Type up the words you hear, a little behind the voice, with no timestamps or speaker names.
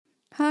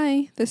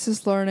Hi, this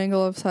is Lauren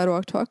Engel of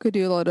Sidewalk Talk. I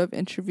do a lot of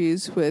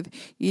interviews with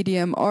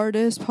EDM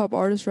artists, pop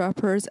artists,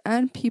 rappers,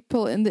 and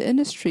people in the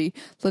industry,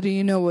 letting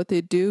you know what they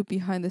do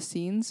behind the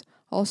scenes.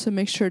 Also,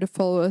 make sure to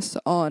follow us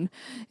on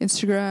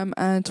Instagram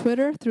and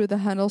Twitter through the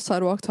handle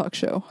Sidewalk Talk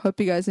Show. Hope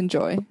you guys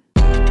enjoy.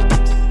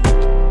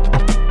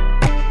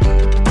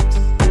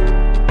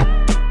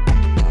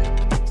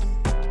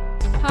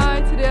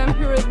 Hi, today I'm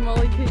here with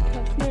Molly Kate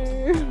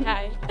Kastner.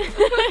 Hi.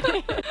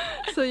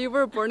 So you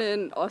were born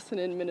in Austin,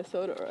 in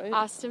Minnesota, right?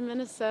 Austin,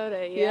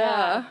 Minnesota,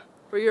 yeah.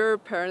 Were your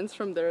parents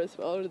from there as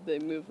well, or did they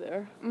move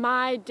there?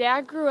 My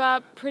dad grew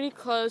up pretty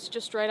close,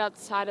 just right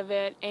outside of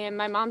it, and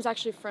my mom's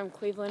actually from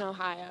Cleveland,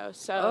 Ohio.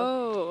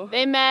 So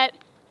they met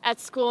at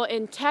school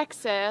in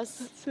Texas.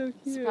 That's so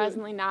cute.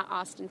 Surprisingly not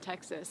Austin,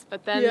 Texas.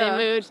 But then they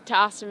moved to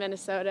Austin,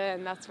 Minnesota,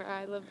 and that's where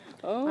I lived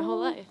my whole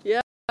life. Yeah.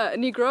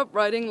 And you grew up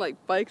riding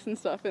like bikes and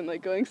stuff and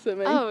like going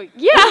swimming? Oh,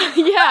 yeah,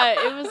 yeah.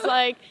 It was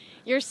like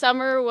your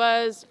summer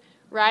was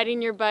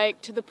riding your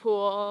bike to the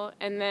pool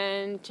and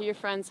then to your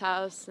friend's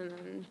house, and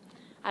then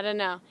I don't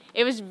know.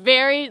 It was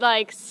very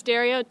like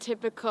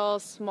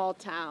stereotypical small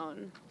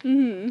town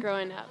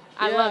growing up.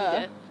 I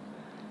loved it.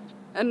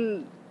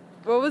 And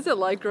what was it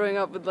like growing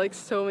up with like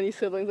so many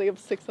siblings? Like you have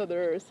 6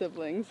 other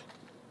siblings.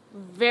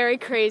 Very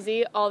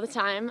crazy all the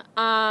time.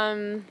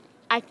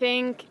 I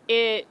think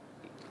it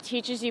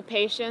teaches you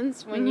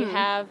patience when you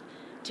have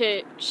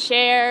to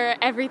share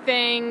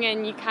everything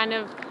and you kind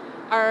of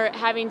are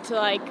having to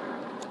like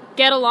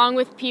get along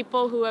with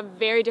people who have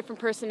very different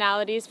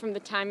personalities from the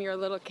time you're a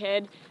little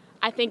kid.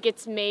 I think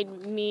it's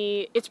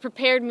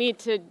prepared me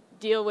to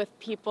deal with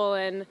people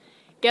and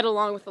get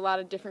along with a lot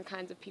of different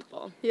kinds of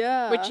people.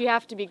 Yeah. Which you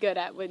have to be good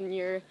at when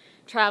you're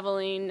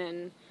traveling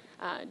and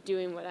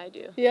doing what I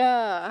do.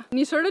 Yeah. And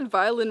you started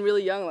violin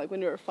really young, like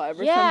when you were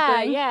 5 or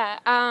something? Yeah.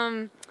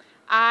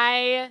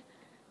 I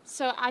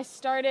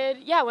started,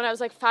 when I was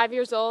like 5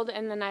 years old,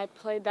 and then I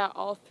played that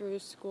all through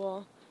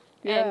school.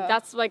 And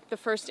that's like the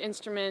first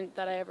instrument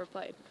that I ever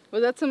played.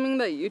 Was that something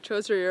that you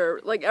chose, or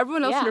like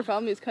everyone else in your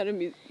family is kind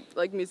of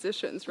like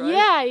musicians,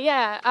 right?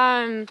 Yeah.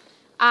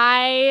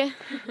 I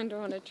don't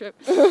want to trip.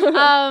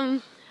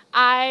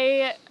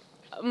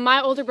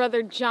 My older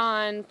brother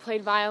John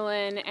played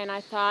violin, and I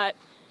thought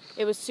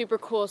it was super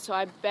cool, so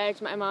I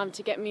begged my mom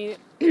to get me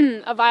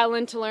a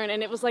violin to learn,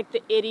 and it was like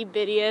the itty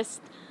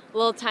bittiest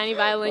little tiny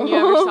violin you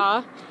ever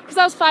saw, because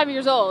I was 5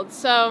 years old.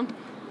 So,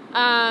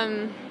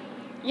 and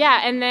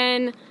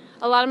then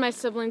a lot of my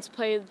siblings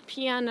played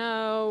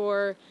piano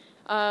or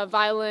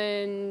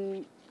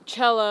violin,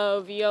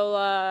 cello,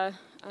 viola,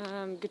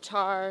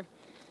 guitar.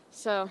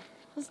 So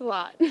it was a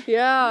lot.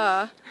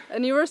 Yeah.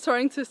 And you were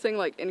starting to sing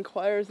like in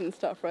choirs and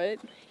stuff, right?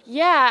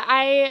 Yeah,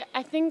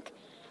 I think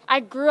I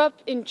grew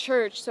up in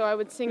church, so I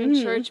would sing in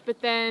church, but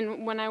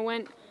then when I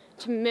went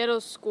to middle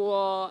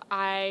school,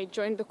 I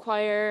joined the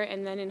choir,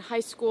 and then in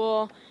high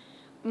school,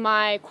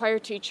 my choir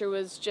teacher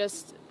was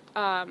just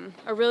a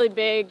really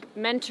big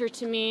mentor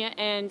to me,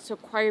 and so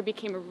choir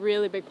became a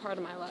really big part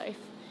of my life,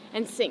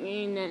 and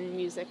singing and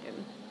music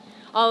and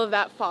all of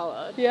that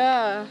followed.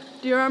 Yeah.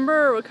 Do you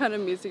remember what kind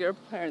of music your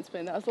parents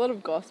played? That was a lot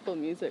of gospel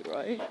music,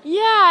 right?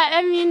 Yeah,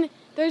 I mean,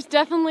 there's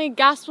definitely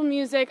gospel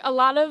music, a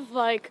lot of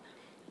like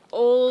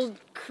old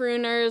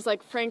crooners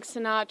like Frank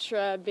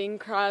Sinatra, Bing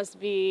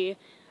Crosby.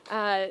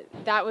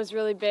 That was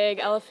really big.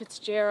 Ella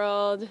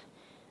Fitzgerald.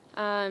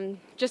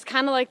 Just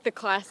kind of like the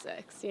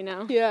classics, you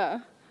know?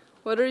 Yeah.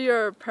 What are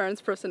your parents'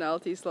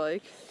 personalities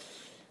like?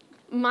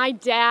 My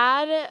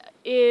dad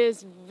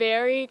is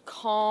very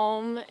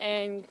calm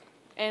and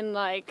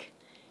like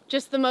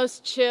just the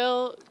most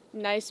chill,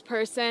 nice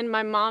person.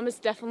 My mom is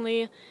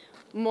definitely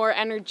more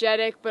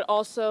energetic, but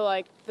also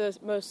like the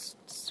most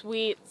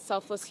sweet,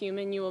 selfless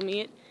human you will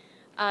meet.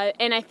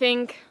 And I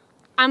think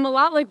I'm a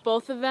lot like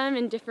both of them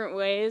in different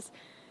ways.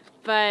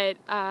 But,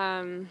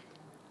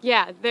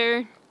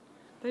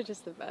 they're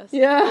just the best.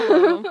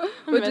 Yeah.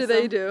 What do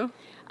they do?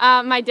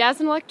 My dad's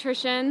an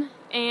electrician,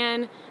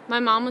 and my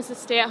mom was a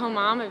stay-at-home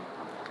mom of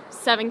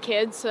 7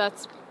 kids, so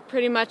that's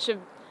pretty much a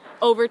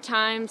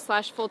overtime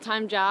 /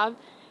 full-time job.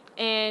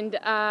 And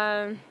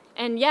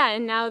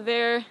now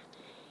they're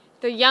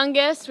the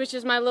youngest, which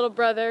is my little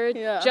brother,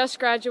 just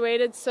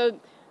graduated, so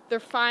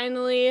they're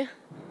finally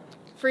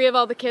free of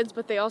all the kids,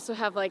 but they also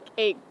have like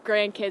 8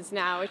 grandkids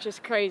now, which is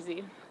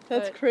crazy.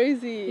 That's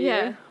crazy.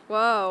 Yeah.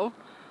 Wow.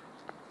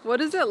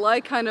 What is it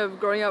like kind of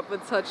growing up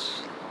with such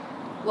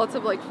lots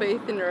of like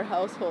faith in your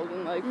household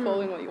and like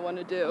following what you want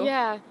to do?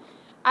 Yeah.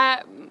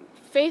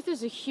 Faith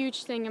is a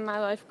huge thing in my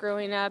life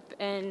growing up,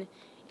 and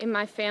in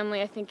my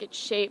family. I think it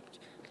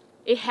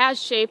has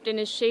shaped and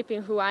is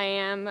shaping who I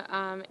am.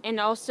 And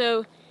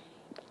also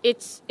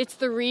it's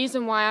the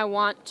reason why I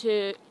want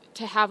to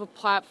have a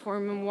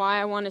platform and why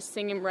I want to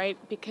sing and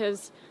write,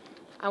 because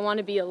I want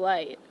to be a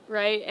light,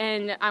 right?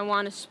 And I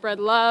want to spread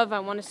love, I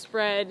want to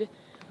spread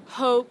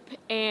hope,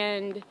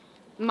 and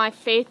my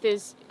faith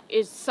is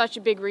such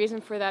a big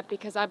reason for that,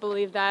 because I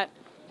believe that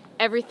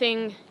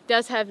everything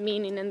does have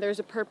meaning and there's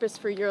a purpose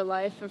for your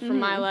life and for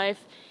my life,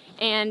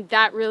 and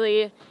that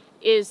really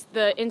is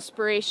the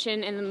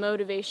inspiration and the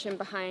motivation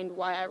behind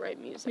why I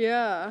write music.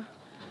 Yeah.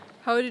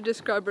 How would you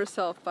describe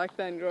yourself back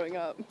then growing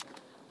up?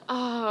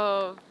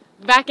 Oh,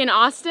 back in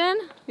Austin?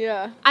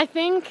 Yeah. I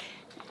think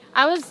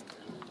I was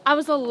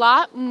a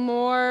lot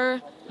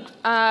more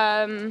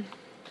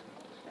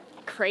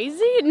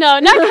crazy? No,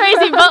 not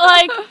crazy, but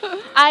like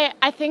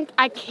I think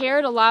I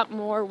cared a lot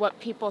more what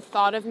people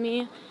thought of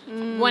me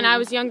when I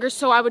was younger,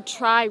 so I would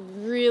try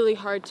really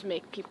hard to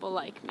make people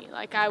like me.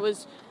 Like I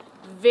was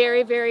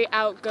very, very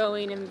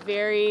outgoing and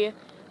very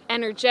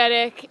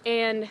energetic,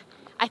 and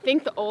I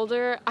think the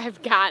older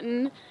I've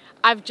gotten,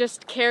 I've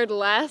just cared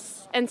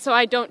less, and so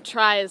I don't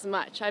try as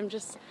much.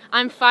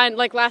 I'm fine.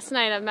 Like last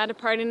night I'm at a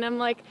party and I'm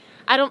like,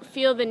 I don't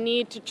feel the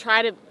need to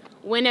try to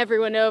win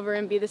everyone over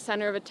and be the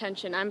center of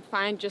attention. I'm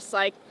fine just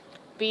like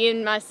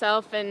being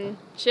myself and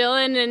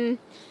chilling and,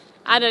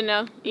 I don't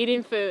know,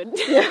 eating food.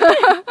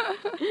 Yeah.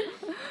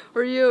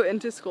 Were you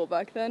into school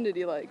back then? Did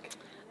you like?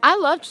 I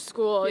loved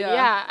school,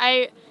 yeah.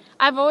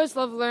 I've always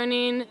loved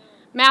learning.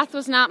 Math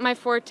was not my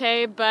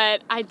forte,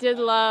 but I did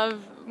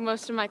love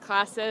most of my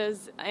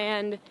classes,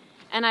 and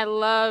I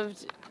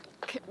loved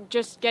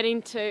just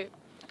getting to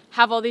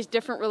have all these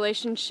different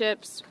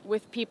relationships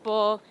with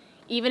people,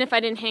 even if I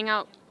didn't hang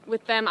out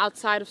with them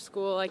outside of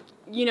school. Like,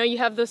 you know, you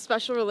have those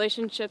special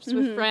relationships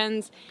with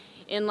friends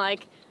in,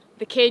 like,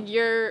 the kid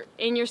you're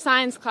in your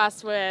science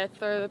class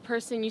with or the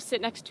person you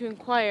sit next to in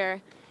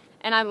choir,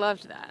 and I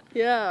loved that.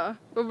 Yeah.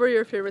 What were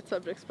your favorite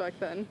subjects back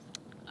then?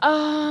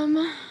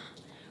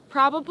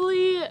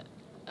 Probably,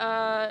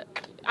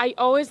 I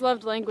always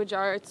loved language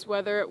arts,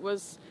 whether it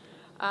was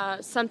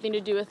something to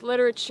do with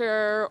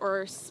literature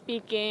or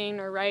speaking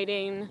or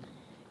writing,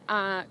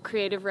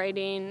 creative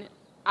writing.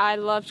 I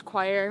loved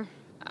choir.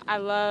 I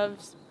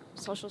loved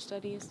social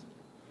studies.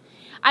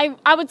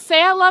 I would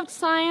say I loved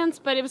science,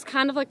 but it was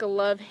kind of like a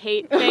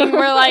love-hate thing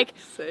where, like,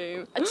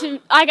 Same.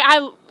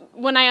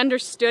 When I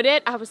understood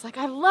it, I was like,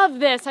 I love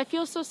this. I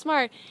feel so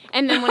smart.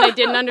 And then when I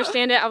didn't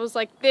understand it, I was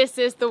like, this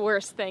is the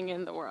worst thing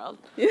in the world.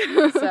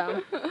 Yeah.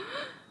 So.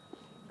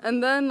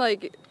 And then,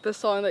 like, the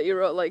song that you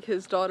wrote, like,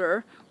 His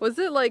Daughter, was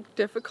it, like,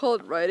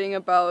 difficult writing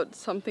about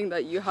something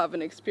that you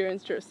haven't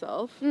experienced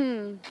yourself?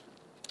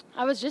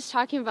 I was just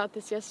talking about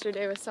this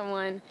yesterday with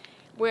someone,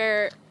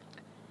 where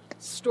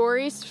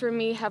stories for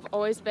me have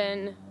always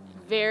been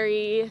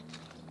very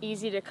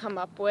easy to come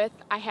up with.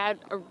 I had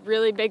a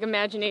really big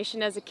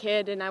imagination as a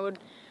kid, and I would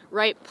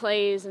write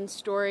plays and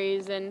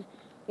stories, and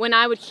when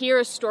I would hear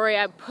a story,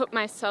 I would put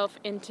myself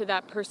into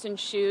that person's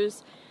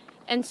shoes.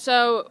 And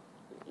so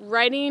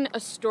writing a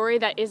story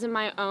that isn't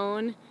my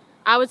own,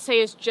 I would say,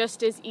 is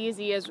just as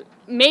easy as,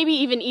 maybe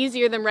even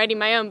easier than writing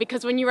my own,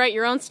 because when you write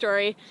your own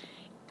story,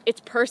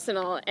 it's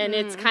personal, and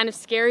it's kind of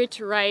scary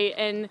to write,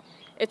 and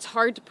it's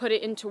hard to put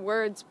it into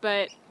words.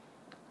 But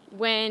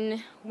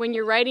when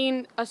you're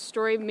writing a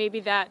story maybe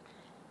that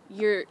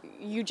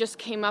you just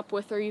came up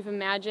with or you've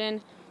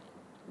imagined,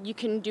 you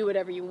can do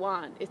whatever you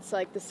want. It's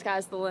like the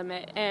sky's the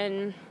limit,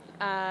 and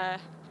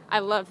I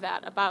love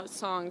that about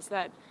songs,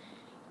 that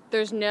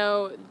there's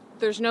no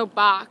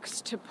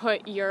box to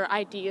put your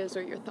ideas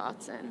or your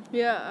thoughts in.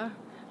 Yeah.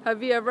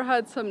 Have you ever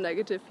had some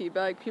negative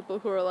feedback? People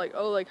who are like,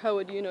 oh, like, how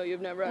would you know?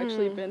 You've never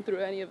actually been through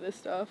any of this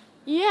stuff.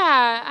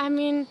 Yeah, I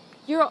mean,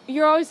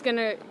 you're always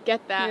gonna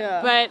get that.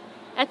 Yeah. But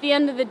at the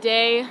end of the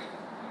day,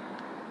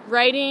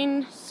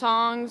 writing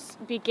songs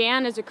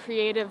began as a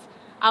creative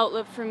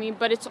outlet for me,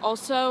 but I've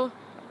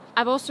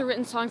also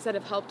written songs that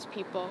have helped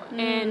people,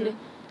 and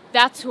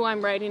that's who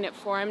I'm writing it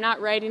for. I'm not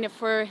writing it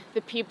for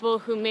the people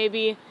who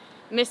maybe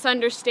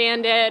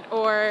misunderstand it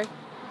or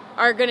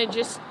are gonna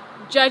just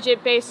judge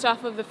it based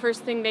off of the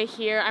first thing they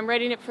hear. I'm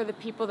writing it for the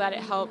people that it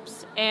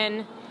helps,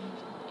 and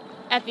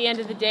at the end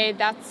of the day,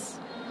 that's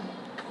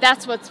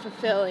what's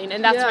fulfilling,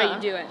 and that's why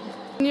you do it.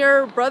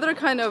 Your brother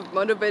kind of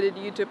motivated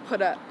you to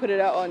put it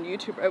out on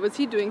YouTube, right? Was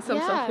he doing some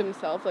stuff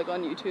himself, like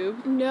on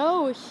YouTube?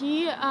 No,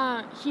 he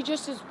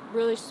just is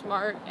really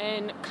smart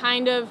and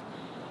kind of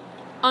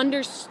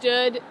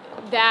understood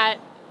that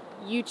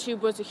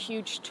YouTube was a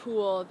huge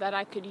tool that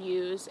I could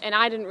use, and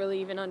I didn't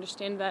really even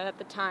understand that at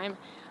the time.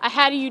 I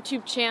had a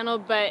YouTube channel,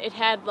 but it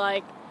had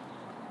like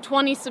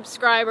 20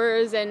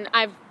 subscribers, and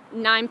I've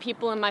 9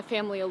 people in my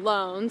family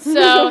alone.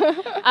 So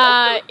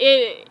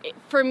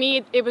for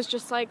me, it was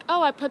just like,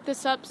 oh, I put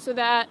this up so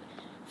that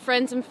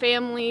friends and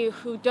family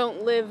who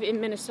don't live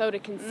in Minnesota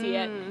can see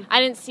it.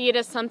 I didn't see it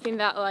as something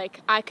that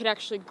like I could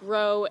actually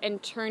grow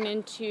and turn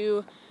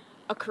into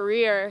a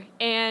career.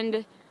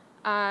 And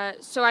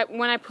so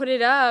when I put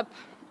it up,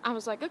 I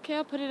was like, okay,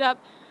 I'll put it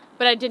up.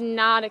 But I did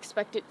not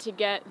expect it to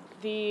get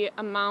the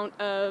amount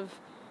of,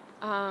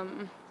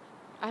 I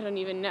don't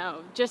even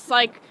know, just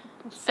like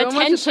so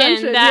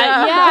attention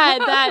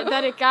that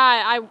that it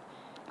got.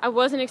 I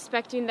wasn't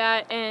expecting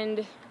that,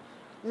 and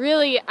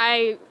really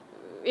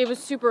it was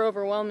super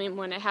overwhelming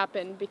when it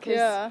happened,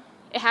 because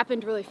it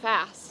happened really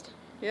fast.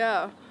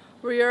 Yeah.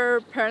 Were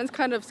your parents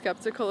kind of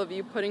skeptical of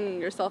you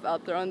putting yourself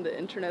out there on the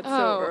internet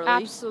so early? Oh,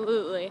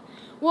 absolutely.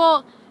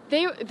 Well,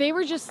 they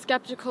were just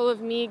skeptical of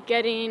me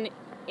getting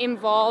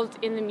involved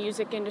in the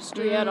music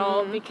industry at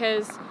all,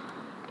 because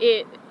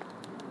it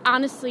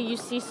honestly, you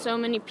see so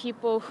many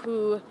people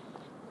who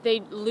they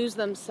lose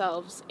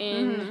themselves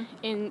in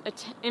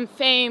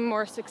fame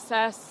or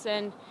success,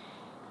 and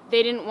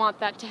they didn't want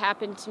that to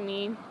happen to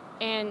me.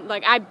 And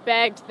like, I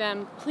begged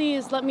them,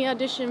 please let me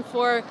audition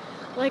for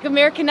like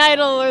American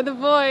Idol or The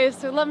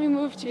Voice, or let me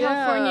move to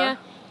California.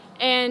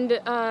 And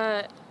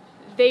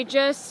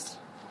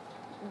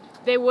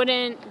they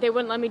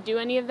wouldn't let me do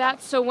any of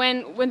that. So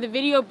when the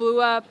video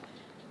blew up,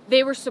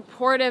 they were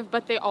supportive,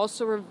 but they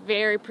also were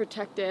very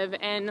protective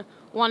and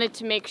wanted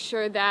to make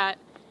sure that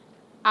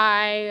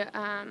I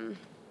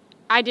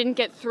didn't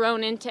get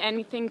thrown into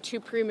anything too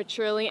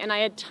prematurely, and I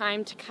had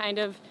time to kind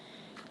of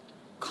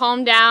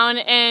calm down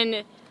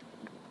and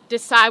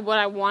decide what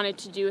I wanted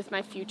to do with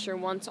my future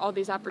once all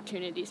these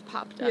opportunities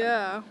popped up.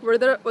 Yeah.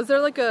 Was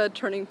there like a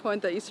turning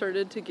point that you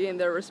started to gain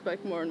their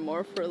respect more and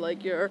more for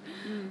like your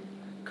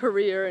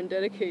career and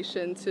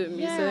dedication to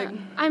music? Yeah.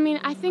 I mean,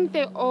 I think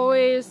they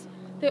always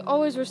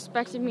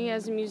respected me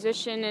as a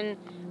musician and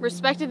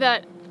respected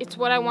that it's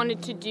what I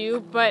wanted to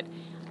do, but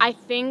I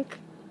think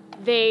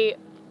they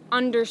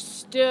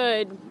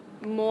understood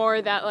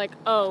more that like,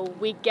 oh,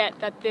 we get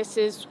that this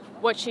is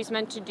what she's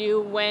meant to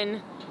do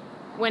when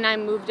I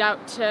moved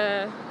out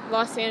to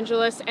Los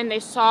Angeles, and they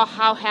saw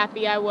how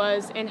happy I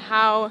was and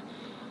how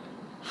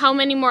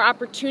many more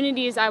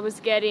opportunities I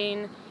was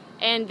getting,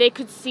 and they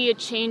could see a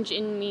change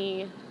in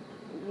me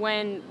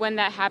when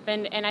that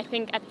happened. And I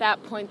think at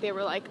that point they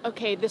were like,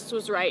 okay, this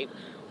was right.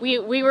 We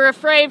were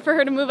afraid for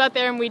her to move out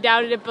there and we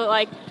doubted it, but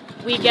like,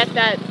 we get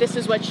that this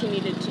is what she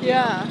needed to do.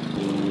 Yeah.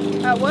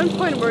 At one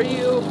point, were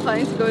you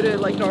planning to go to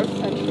like North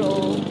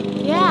Central?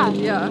 Yeah.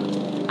 Yeah.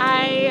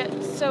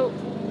 So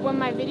when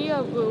my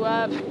video blew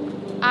up,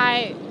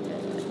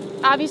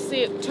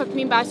 obviously it took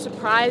me by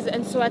surprise,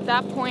 and so at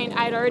that point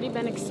I'd already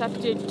been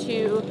accepted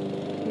to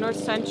North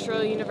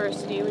Central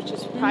University, which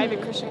is a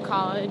private Christian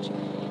college,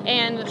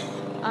 and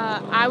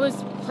I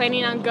was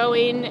planning on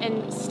going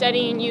and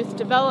studying youth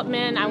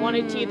development. I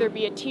wanted to either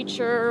be a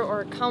teacher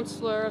or a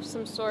counselor of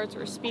some sorts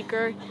or a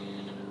speaker.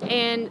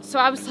 And so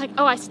I was like,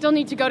 oh, I still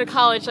need to go to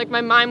college. Like,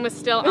 my mind was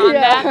still on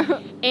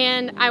that.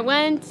 And I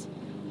went,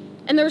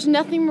 and there was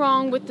nothing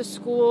wrong with the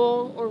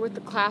school or with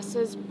the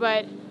classes,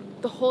 but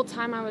the whole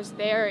time I was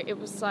there, it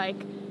was like,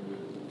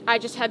 I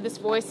just had this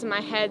voice in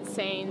my head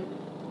saying,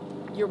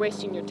 you're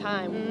wasting your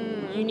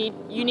time.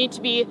 You need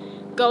to be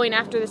going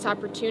after this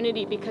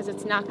opportunity because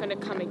it's not going to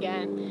come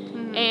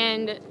again.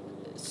 And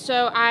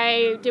so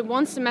I did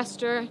one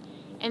semester,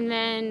 and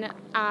then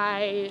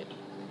I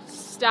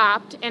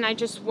stopped, and I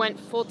just went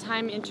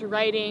full-time into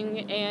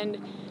writing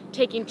and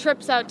taking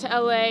trips out to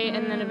LA,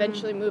 and then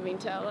eventually moving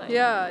to LA.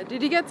 Yeah.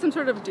 Did you get some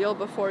sort of deal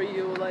before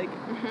you, like...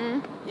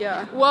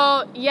 Yeah.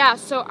 Well, yeah,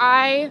 so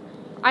I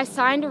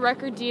signed a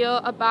record deal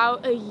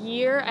about a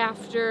year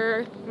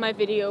after my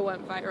video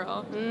went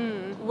viral,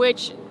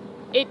 which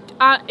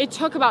it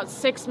took about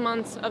 6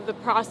 months of the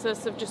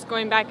process of just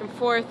going back and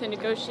forth and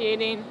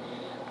negotiating,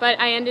 but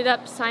I ended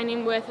up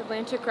signing with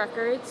Atlantic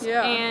Records,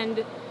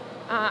 and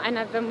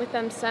I've been with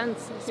them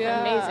since. It's been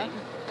amazing.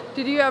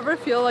 Did you ever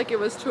feel like it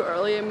was too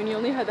early? I mean, you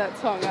only had that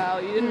song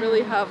out. You didn't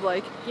really have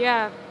like...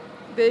 Yeah.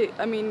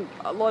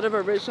 a lot of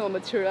original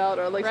material out,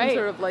 or like some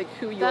sort of like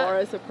who you are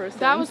as a person.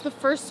 That was the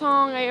first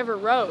song I ever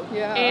wrote.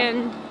 Yeah.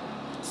 And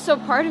so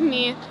part of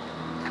me,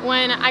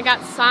 when I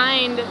got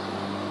signed,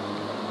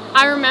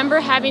 I remember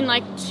having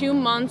like 2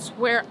 months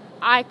where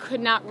I could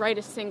not write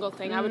a single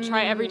thing. I would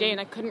try every day and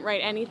I couldn't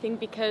write anything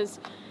because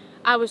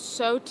I was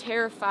so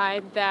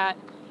terrified that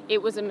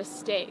it was a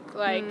mistake.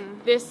 Like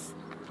this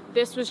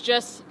was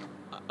just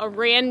a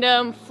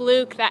random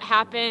fluke that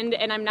happened,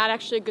 and I'm not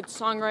actually a good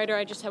songwriter.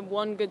 I just have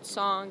one good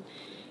song.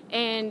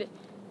 And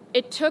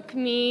it took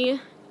me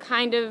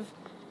kind of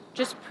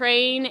just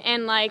praying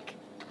and like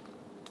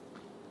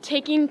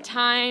taking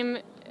time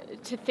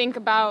to think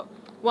about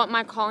what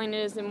my calling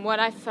is and what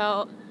I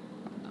felt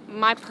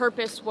my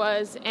purpose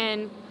was.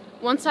 And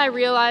once I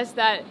realized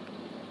that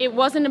it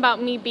wasn't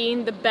about me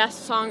being the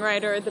best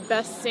songwriter or the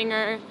best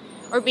singer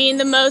or being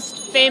the most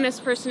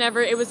famous person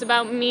ever, it was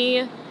about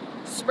me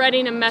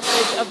spreading a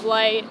message of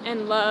light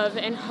and love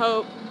and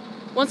hope.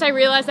 Once I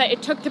realized that,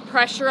 it took the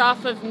pressure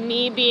off of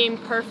me being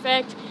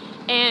perfect,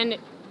 and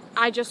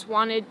I just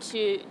wanted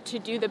to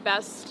do the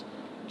best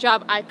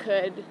job I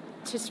could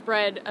to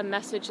spread a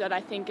message that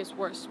I think is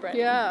worth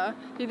spreading. Yeah.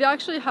 Did you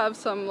actually have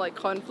some like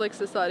conflicts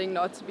deciding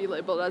not to be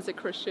labeled as a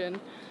Christian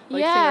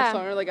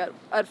singer-songwriter? Like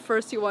at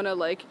first you want to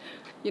like,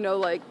 you know,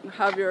 like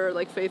have your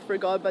like faith for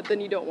God, but then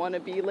you don't want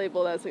to be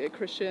labeled as like a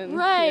Christian.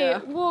 Right.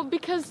 Yeah. Well,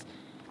 because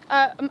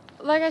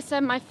like I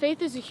said, my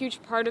faith is a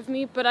huge part of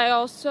me, but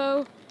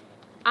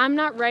I'm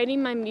not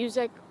writing my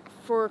music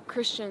for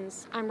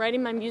Christians. I'm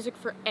writing my music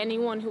for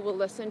anyone who will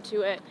listen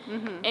to it.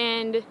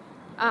 And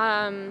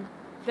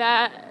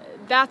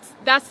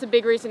that's the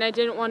big reason I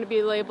didn't want to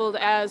be labeled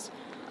as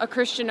a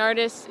Christian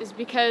artist, is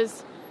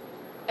because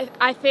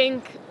I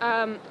think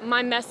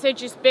my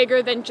message is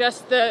bigger than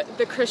just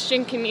the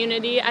Christian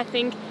community. I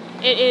think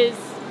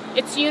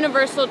it's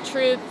universal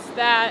truths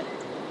that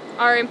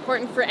are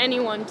important for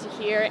anyone to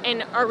hear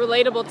and are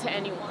relatable to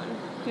anyone.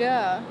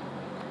 Yeah.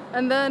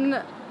 And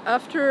then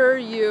after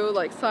you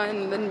like signed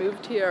and then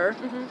moved here,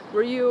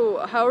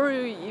 how were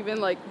you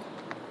even like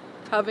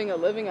having a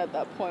living at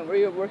that point? Were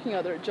you working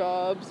other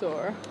jobs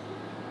or?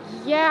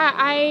 Yeah,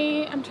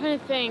 I'm trying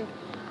to think.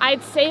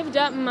 I'd saved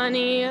up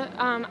money.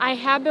 I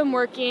had been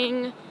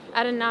working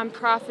at a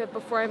nonprofit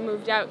before I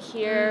moved out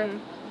here.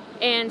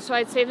 And so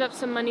I'd saved up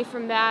some money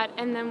from that.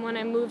 And then when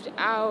I moved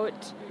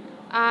out,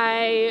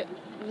 I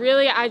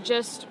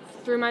just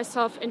threw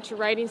myself into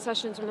writing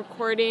sessions and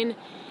recording.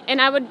 And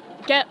I would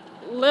get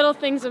little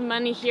things of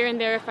money here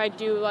and there if I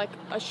do like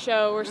a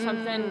show or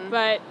something.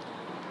 But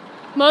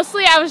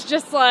mostly I was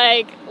just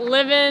like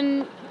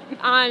living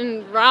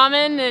on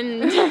ramen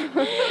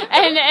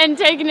and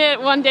taking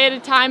it one day at a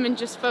time and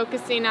just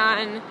focusing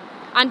on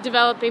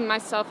developing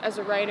myself as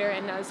a writer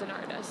and as an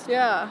artist.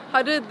 Yeah.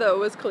 How did the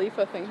Wiz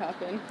Khalifa thing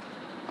happen?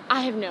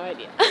 I have no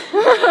idea.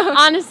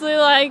 Honestly,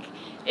 like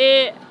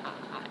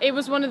it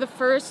was one of the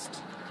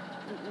first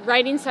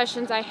writing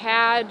sessions I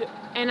had,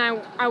 and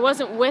I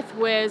wasn't with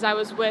Wiz. I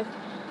was with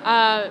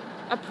a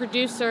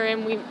producer,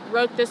 and we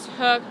wrote this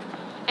hook.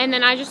 And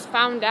then I just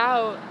found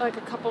out, like,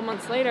 a couple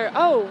months later,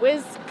 oh,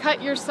 Wiz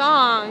cut your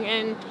song,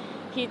 and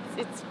he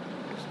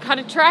cut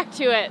a track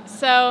to it.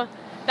 So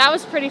that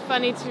was pretty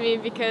funny to me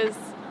because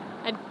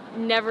I'd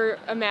never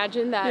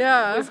imagined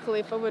that Wiz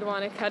Khalifa would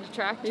want to cut a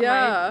track to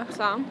my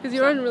song. Because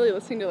you weren't really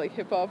listening to, like,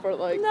 hip-hop or,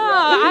 like... No,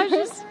 I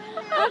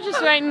was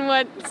just writing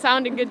what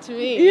sounded good to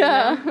me.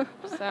 Yeah. You know?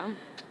 So.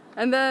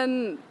 And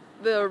then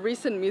the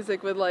recent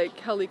music with, like,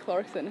 Kelly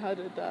Clarkson, how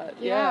did that?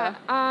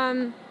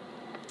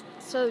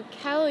 So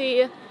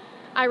Kelly,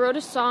 I wrote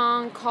a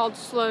song called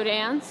Slow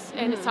Dance,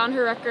 and it's on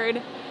her record.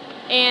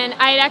 And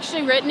I had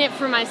actually written it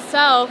for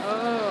myself.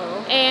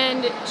 Oh.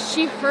 And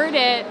she heard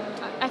it,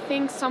 I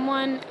think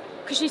someone,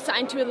 because she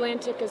signed to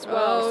Atlantic as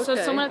well. Oh, okay. So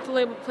someone at the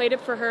label played it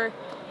for her,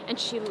 and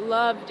she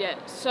loved it.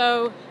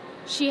 So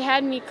she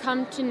had me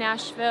come to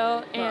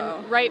Nashville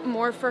and write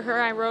more for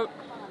her. I wrote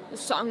the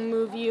song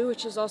Move You,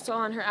 which is also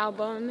on her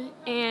album.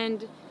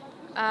 And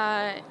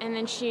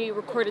then she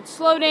recorded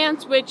Slow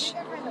Dance, which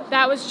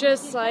that was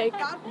just like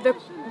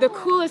the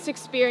coolest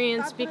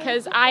experience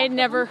because I had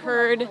never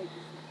heard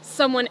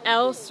someone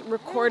else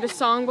record a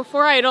song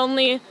before. I had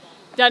only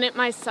done it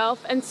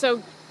myself, and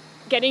so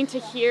getting to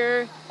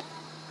hear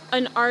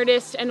an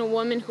artist and a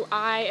woman who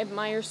I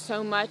admire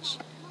so much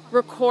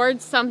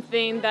record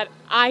something that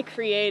I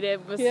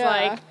created was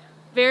like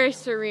very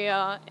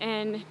surreal.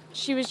 And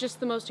she was just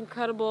the most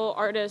incredible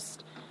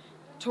artist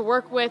to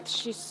work with.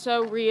 She's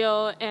so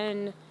real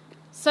and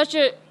such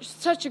a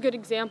good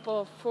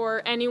example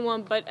for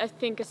anyone, but I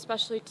think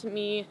especially to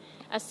me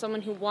as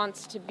someone who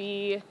wants to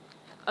be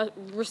a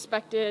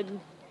respected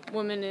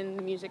woman in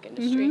the music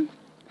industry.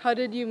 How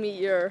did you meet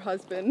your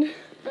husband?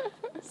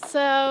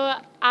 So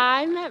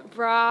I met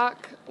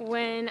Brock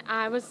when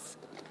I was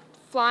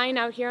flying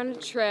out here on a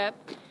trip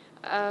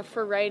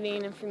for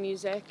writing and for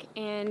music,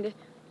 and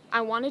I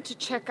wanted to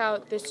check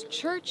out this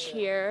church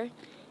here.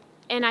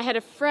 And I had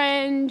a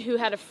friend who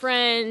had a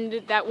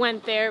friend that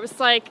went there. It was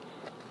like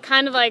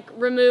kind of like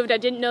removed. I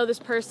didn't know this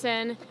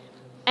person.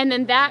 And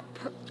then that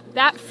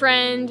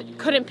friend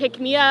couldn't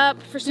pick me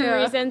up for some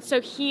reason, so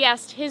he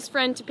asked his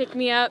friend to pick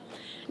me up.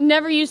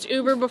 Never used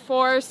Uber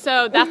before,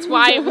 so that's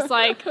why it was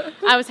like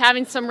I was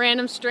having some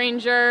random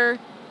stranger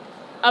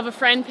of a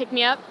friend pick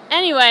me up.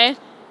 Anyway,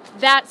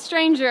 that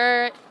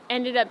stranger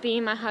ended up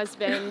being my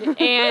husband,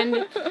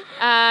 and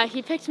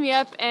he picked me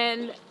up,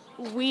 and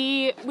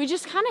we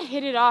just kind of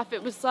hit it off.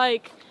 It was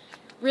like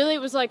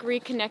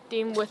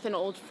reconnecting with an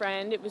old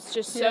friend. It was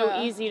just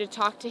so easy to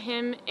talk to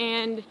him,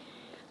 and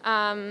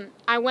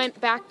I went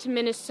back to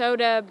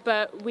Minnesota,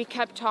 but we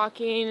kept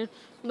talking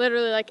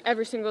literally like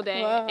every single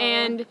day. Wow.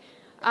 And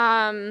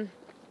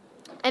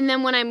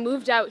then when I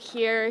moved out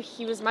here,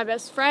 he was my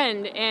best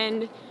friend,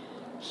 and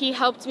he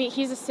helped me.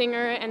 He's a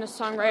singer and a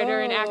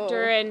songwriter and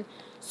actor, and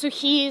so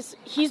he's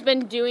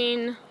been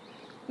doing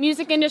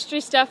music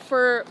industry stuff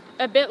for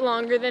a bit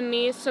longer than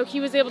me, so he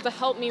was able to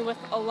help me with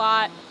a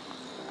lot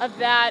of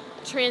that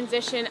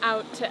transition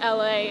out to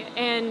LA,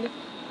 and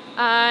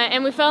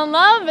we fell in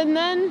love, and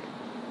then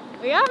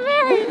we got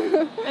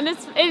married,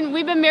 and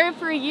we've been married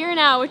for a year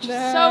now, which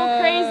is so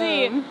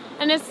crazy,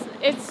 and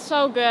it's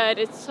so good,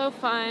 it's so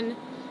fun,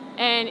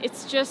 and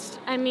it's just,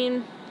 I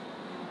mean,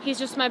 he's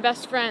just my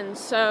best friend,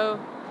 so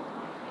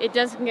it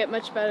doesn't get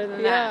much better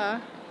than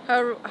that.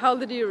 How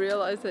did you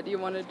realize that you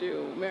wanted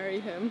to marry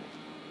him?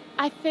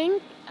 I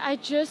think I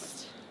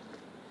just,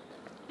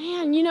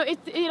 man, you know,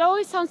 it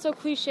always sounds so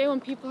cliche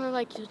when people are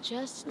like, you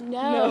just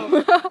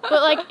know. But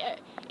like,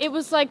 it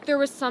was like there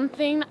was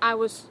something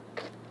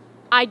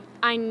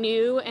I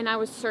knew and I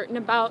was certain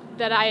about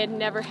that I had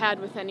never had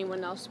with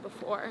anyone else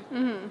before.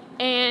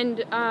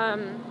 And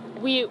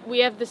we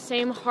have the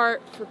same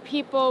heart for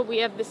people. We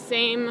have the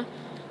same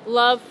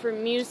love for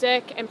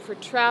music and for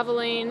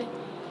traveling.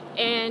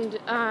 And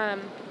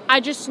I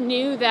just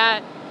knew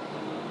that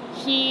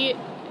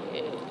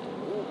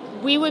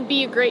we would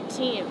be a great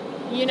team.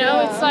 You know,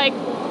 it's like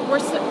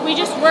we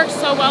just work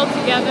so well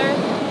together,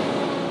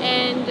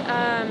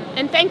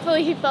 and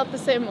thankfully he felt the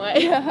same way.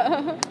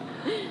 Yeah.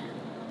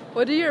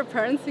 What did your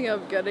parents think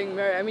of getting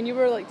married? I mean, you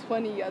were like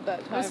 20 at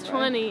that time. I was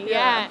 20, right?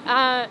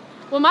 yeah.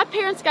 Well, my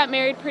parents got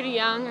married pretty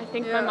young. I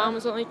think my mom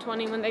was only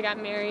 20 when they got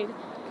married.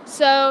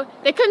 So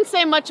they couldn't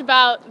say much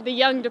about the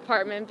young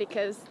department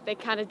because they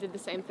kind of did the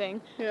same thing.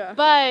 Yeah.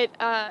 But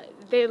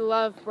they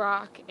love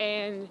Brock,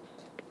 and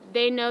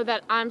they know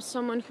that I'm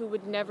someone who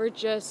would never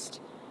just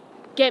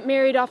get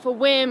married off a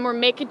whim or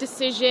make a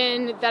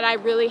decision that I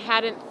really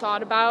hadn't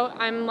thought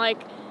about. I'm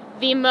like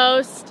the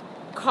most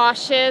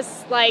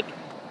cautious, like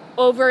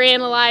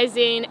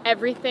overanalyzing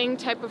everything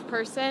type of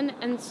person,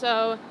 and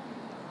so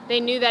they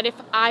knew that if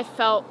I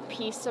felt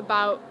peace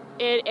about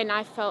it and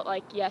I felt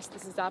like, yes,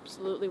 this is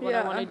absolutely what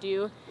I want to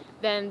do,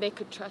 then they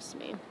could trust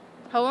me.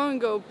 How long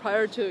ago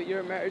prior to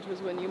your marriage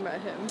was when you met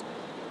him?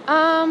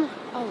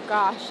 Oh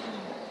gosh,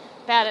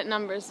 bad at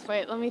numbers.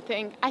 Wait, let me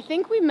think. I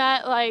think we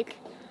met like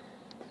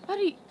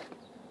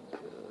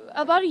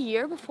about a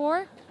year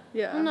before.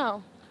 Yeah. I don't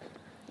know.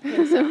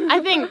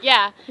 I think,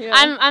 yeah.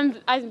 I'm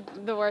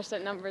the worst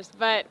at numbers,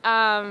 but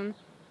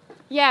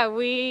yeah,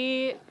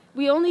 we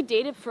only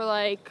dated for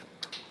like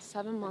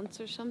 7 months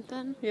or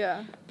something.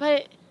 Yeah.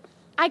 But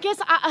I guess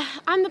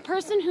I'm the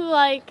person who,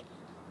 like,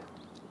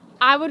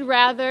 I would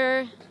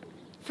rather,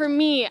 for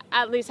me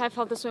at least, I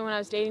felt this way when I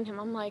was dating him.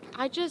 I'm like,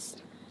 I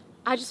just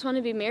want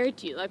to be married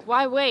to you. Like,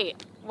 why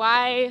wait?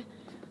 Why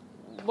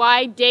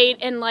date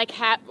and like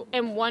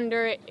and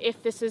wonder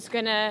if this is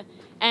gonna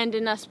end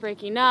in us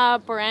breaking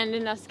up or end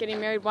in us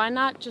getting married? Why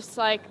not just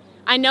like,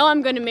 I know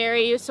I'm going to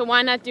marry you, so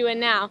why not do it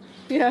now?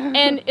 Yeah.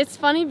 And it's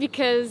funny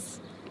because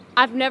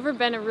I've never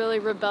been a really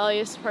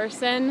rebellious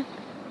person,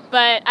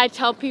 but I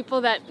tell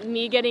people that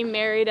me getting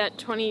married at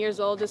 20 years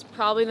old is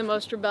probably the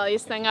most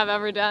rebellious thing I've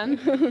ever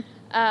done.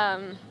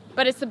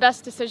 But it's the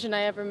best decision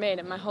I ever made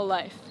in my whole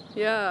life.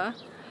 Yeah.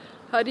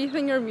 How do you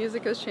think your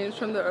music has changed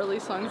from the early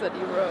songs that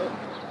you wrote?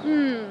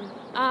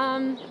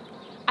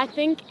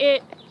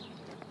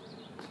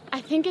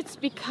 I think it's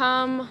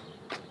become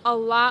a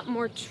lot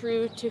more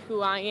true to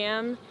who I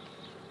am.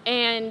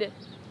 And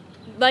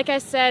like I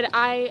said,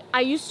 I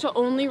used to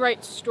only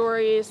write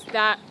stories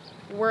that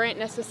weren't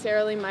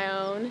necessarily my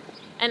own.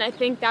 And I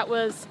think that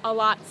was a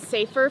lot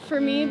safer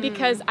for me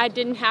because I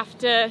didn't have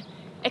to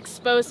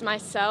expose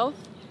myself.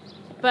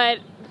 But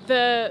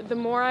the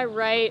more I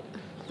write,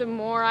 the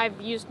more I've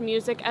used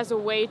music as a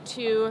way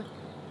to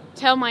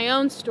tell my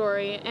own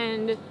story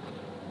and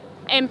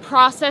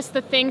process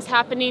the things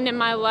happening in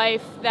my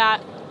life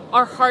that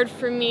are hard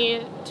for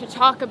me to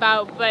talk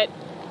about, but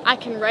I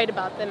can write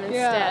about them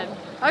instead. Yeah.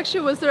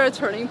 Actually, was there a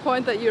turning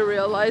point that you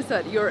realized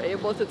that you're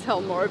able to tell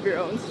more of your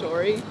own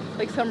story?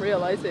 Like some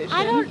realization?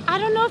 I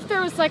don't know if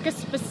there was like a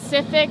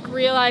specific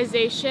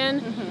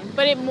realization,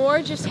 but it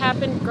more just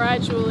happened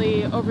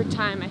gradually over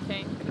time, I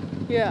think.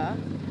 Yeah.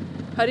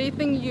 How do you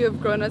think you have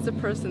grown as a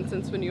person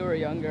since when you were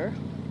younger?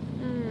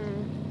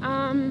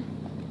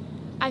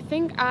 I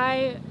think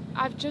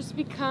I've just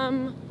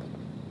become,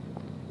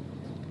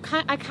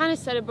 I kind of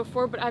said it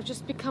before, but I've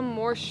just become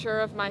more sure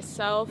of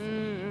myself,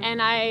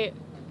 and I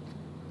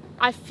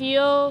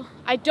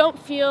don't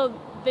feel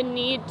the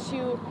need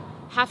to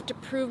have to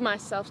prove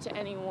myself to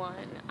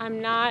anyone. I'm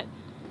not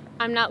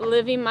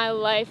living my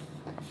life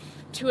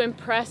to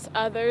impress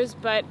others,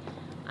 but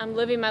I'm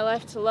living my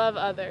life to love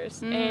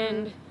others,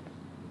 and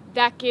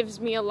that gives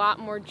me a lot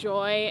more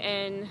joy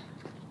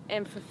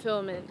and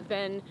fulfillment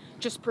than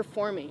just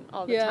performing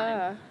all the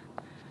time.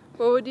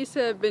 What would you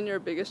say have been your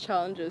biggest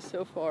challenges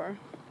so far?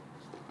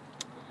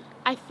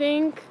 I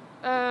think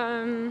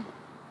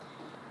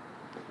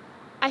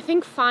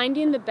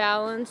finding the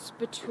balance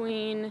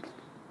between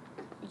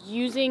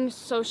using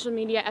social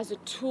media as a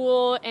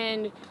tool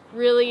and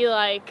really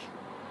like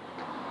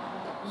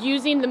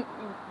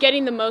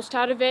getting the most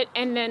out of it,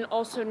 and then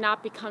also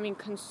not becoming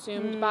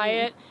consumed by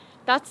it.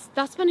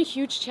 That's been a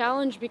huge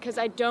challenge because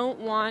I don't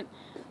want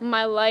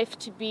my life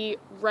to be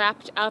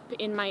wrapped up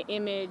in my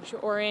image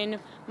or in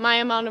my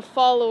amount of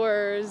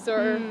followers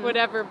or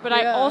whatever. But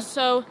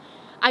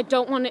I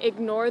don't want to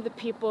ignore the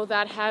people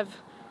that have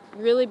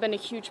really been a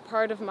huge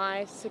part of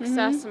my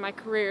success and my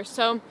career.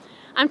 So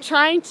I'm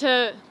trying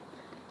to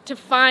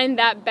find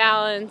that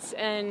balance,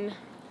 and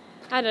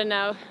I don't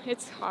know,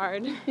 it's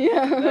hard.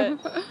 Yeah.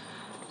 But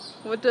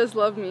what does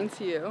love mean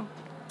to you?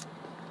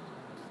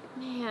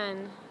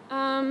 Man,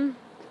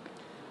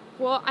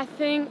 well, I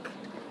think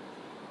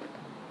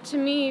to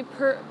me,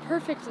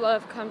 perfect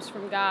love comes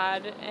from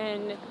God,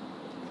 and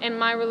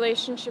my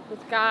relationship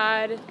with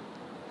God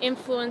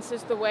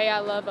influences the way I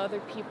love other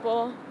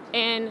people.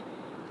 And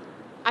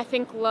I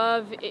think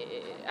love,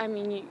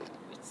 you've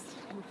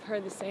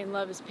heard the saying,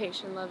 love is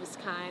patient, love is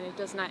kind, it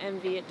does not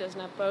envy, it does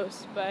not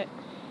boast, but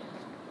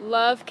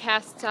love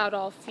casts out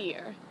all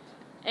fear.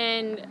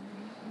 And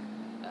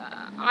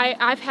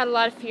I've had a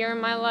lot of fear in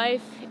my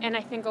life, and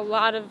I think a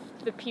lot of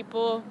the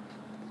people,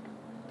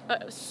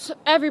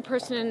 every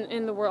person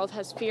in the world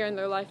has fear in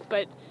their life,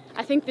 but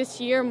I think this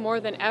year more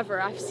than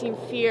ever, I've seen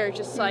fear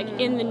just like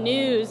in the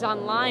news,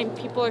 online.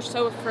 People are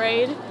so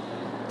afraid.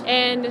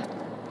 And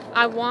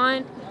I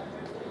want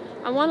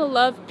to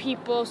love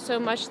people so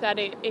much that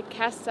it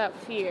casts out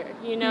fear,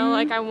 you know?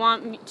 Like I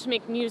want to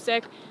make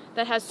music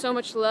that has so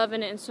much love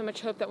in it and so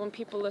much hope that when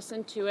people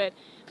listen to it,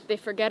 they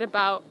forget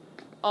about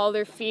all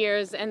their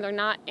fears and they're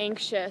not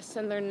anxious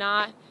and they're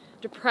not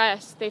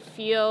depressed. They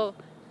feel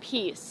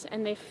peace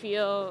and they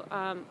feel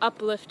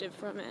uplifted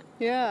from it.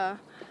 Yeah.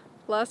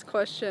 Last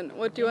question.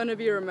 What do you want to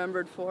be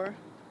remembered for?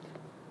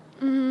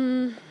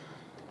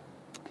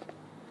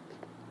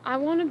 I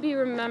want to be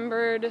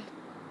remembered...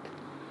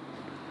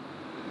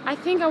 I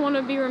think I want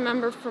to be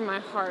remembered for my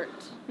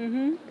heart.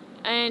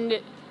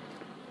 And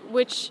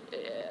which...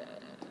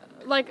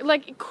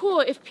 Like cool,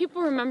 if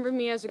people remember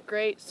me as a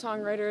great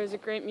songwriter, as a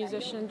great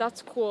musician,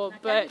 that's cool,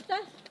 but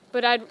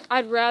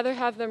I'd rather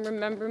have them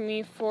remember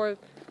me for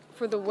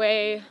the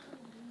way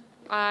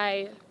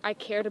I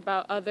cared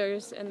about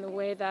others and the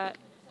way that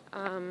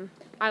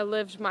I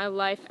lived my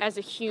life as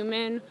a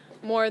human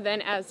more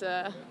than as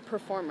a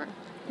performer.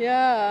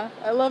 Yeah,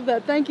 I love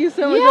that. Thank you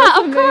so much. Yeah, That's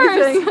of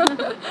amazing.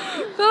 course.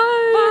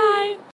 Bye. Bye.